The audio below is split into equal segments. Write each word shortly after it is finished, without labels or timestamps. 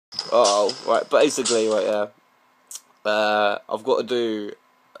Oh, right, basically, right, yeah. I've got to do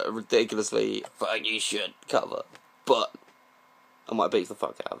a ridiculously funny shit cover, but I might beat the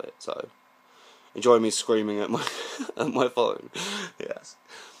fuck out of it, so enjoy me screaming at my at my phone. Yes.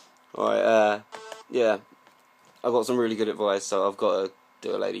 Alright, yeah. I've got some really good advice, so I've got to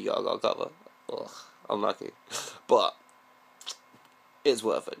do a Lady Gaga cover. Ugh, unlucky. But it's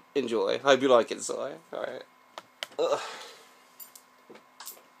worth it. Enjoy. Hope you like it, sorry. Alright.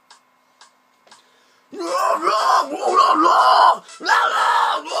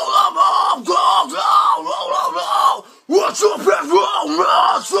 What's up, everyone?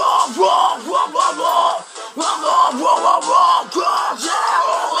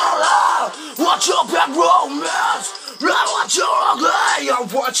 What's up, everyone? What's your ugly?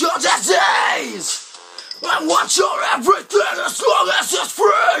 What's your disease? I want your everything as long as it's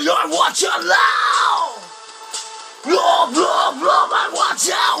free. I want your love. Love, love, love. I want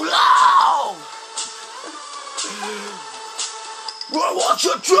your love. I want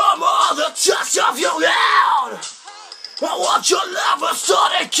your drama, the touch of your hand. I want your love, a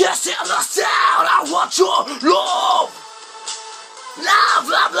sudden kiss in the sound. I want your love. Love,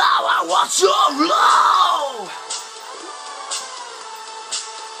 love, love. I want your love.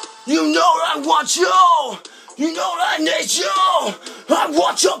 You know I want you. You know I need you. I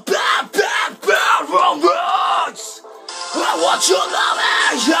want your bad, bad, bad romance. I want your loving.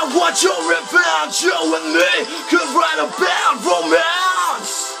 I want your revenge. You and me could write a bad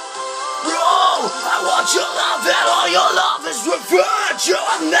romance. Bro, I want your love and all your love is revenge. You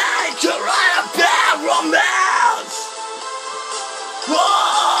and me could write a bad romance.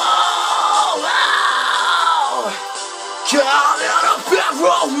 Oh, wow. Call it a bad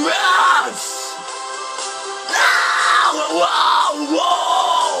romance. Whoa,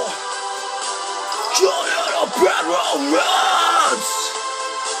 whoa. Call it a bad romance.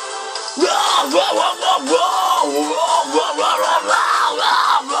 Whoa, whoa, whoa, whoa.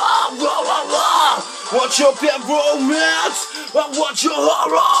 Want your bad romance? I want your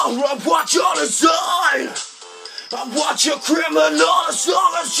horror. I want your design. I want your criminal as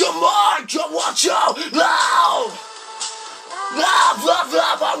long as you're mine. I want your love. Love, love,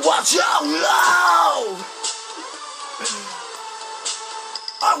 love, I want your love.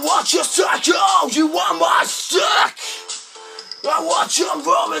 I want your psycho, you want my stick. I want your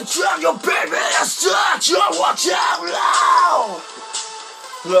romance and your baby is sick. I want your love.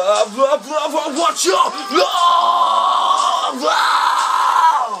 Love, love, love, I want your love.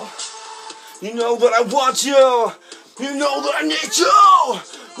 You know that I want you. You know that I need you.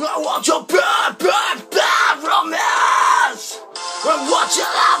 I want your bad, bad, bad romance. I want your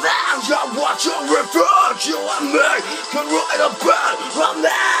loving. I want your revenge. You and me can write a bad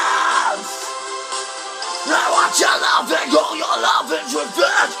romance. I want your loving. All your loving's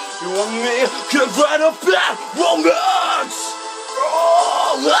revenge. You and me can write a bad romance.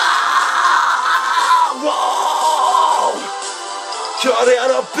 Oh, oh, cut out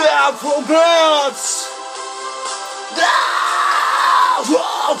a bad romance.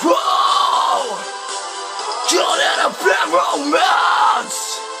 Whoa, whoa. Cut out a bad romance.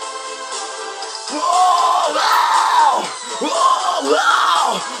 Oh, wow. Oh,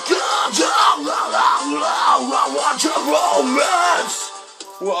 wow. I want your romance.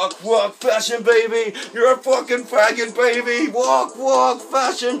 Walk, walk, fashion baby. You're a fucking faggot baby. Walk, walk,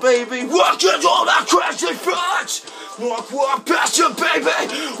 fashion baby. Walk into all that crazy bitch. Walk, walk, passion baby.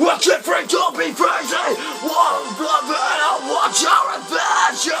 Walk it free, don't be crazy. Walk, love it, I want your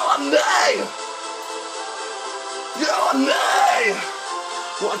revenge. You and me. You and me.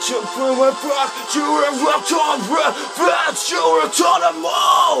 Want your prima rock. You're a rock on revenge. You're a ton of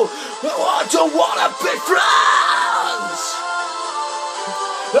more. I don't wanna be friends.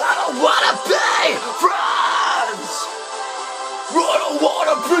 I don't wanna be friends. I don't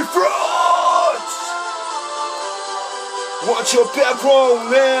wanna be friends. Want your bad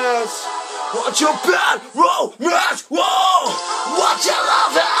romance. Want your bad romance. Whoa. Want your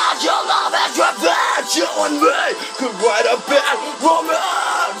love and revenge. You and me could write a bad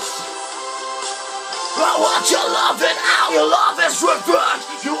romance. I want your love and how your love is revenge.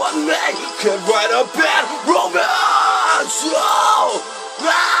 You and me could write a bad romance. Oh.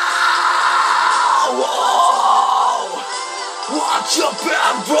 Want your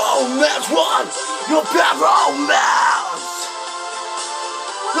bad romance, want your bad romance.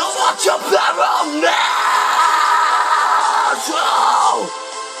 I want your bad romance.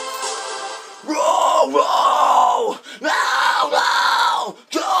 Roll, roll, now,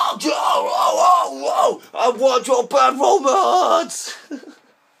 go, go, roll. I want your bad romance.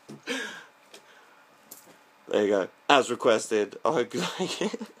 There you go. As requested. I hope you like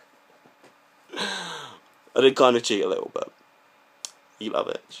it. I did kind of cheat a little, but you love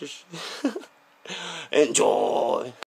it. Enjoy.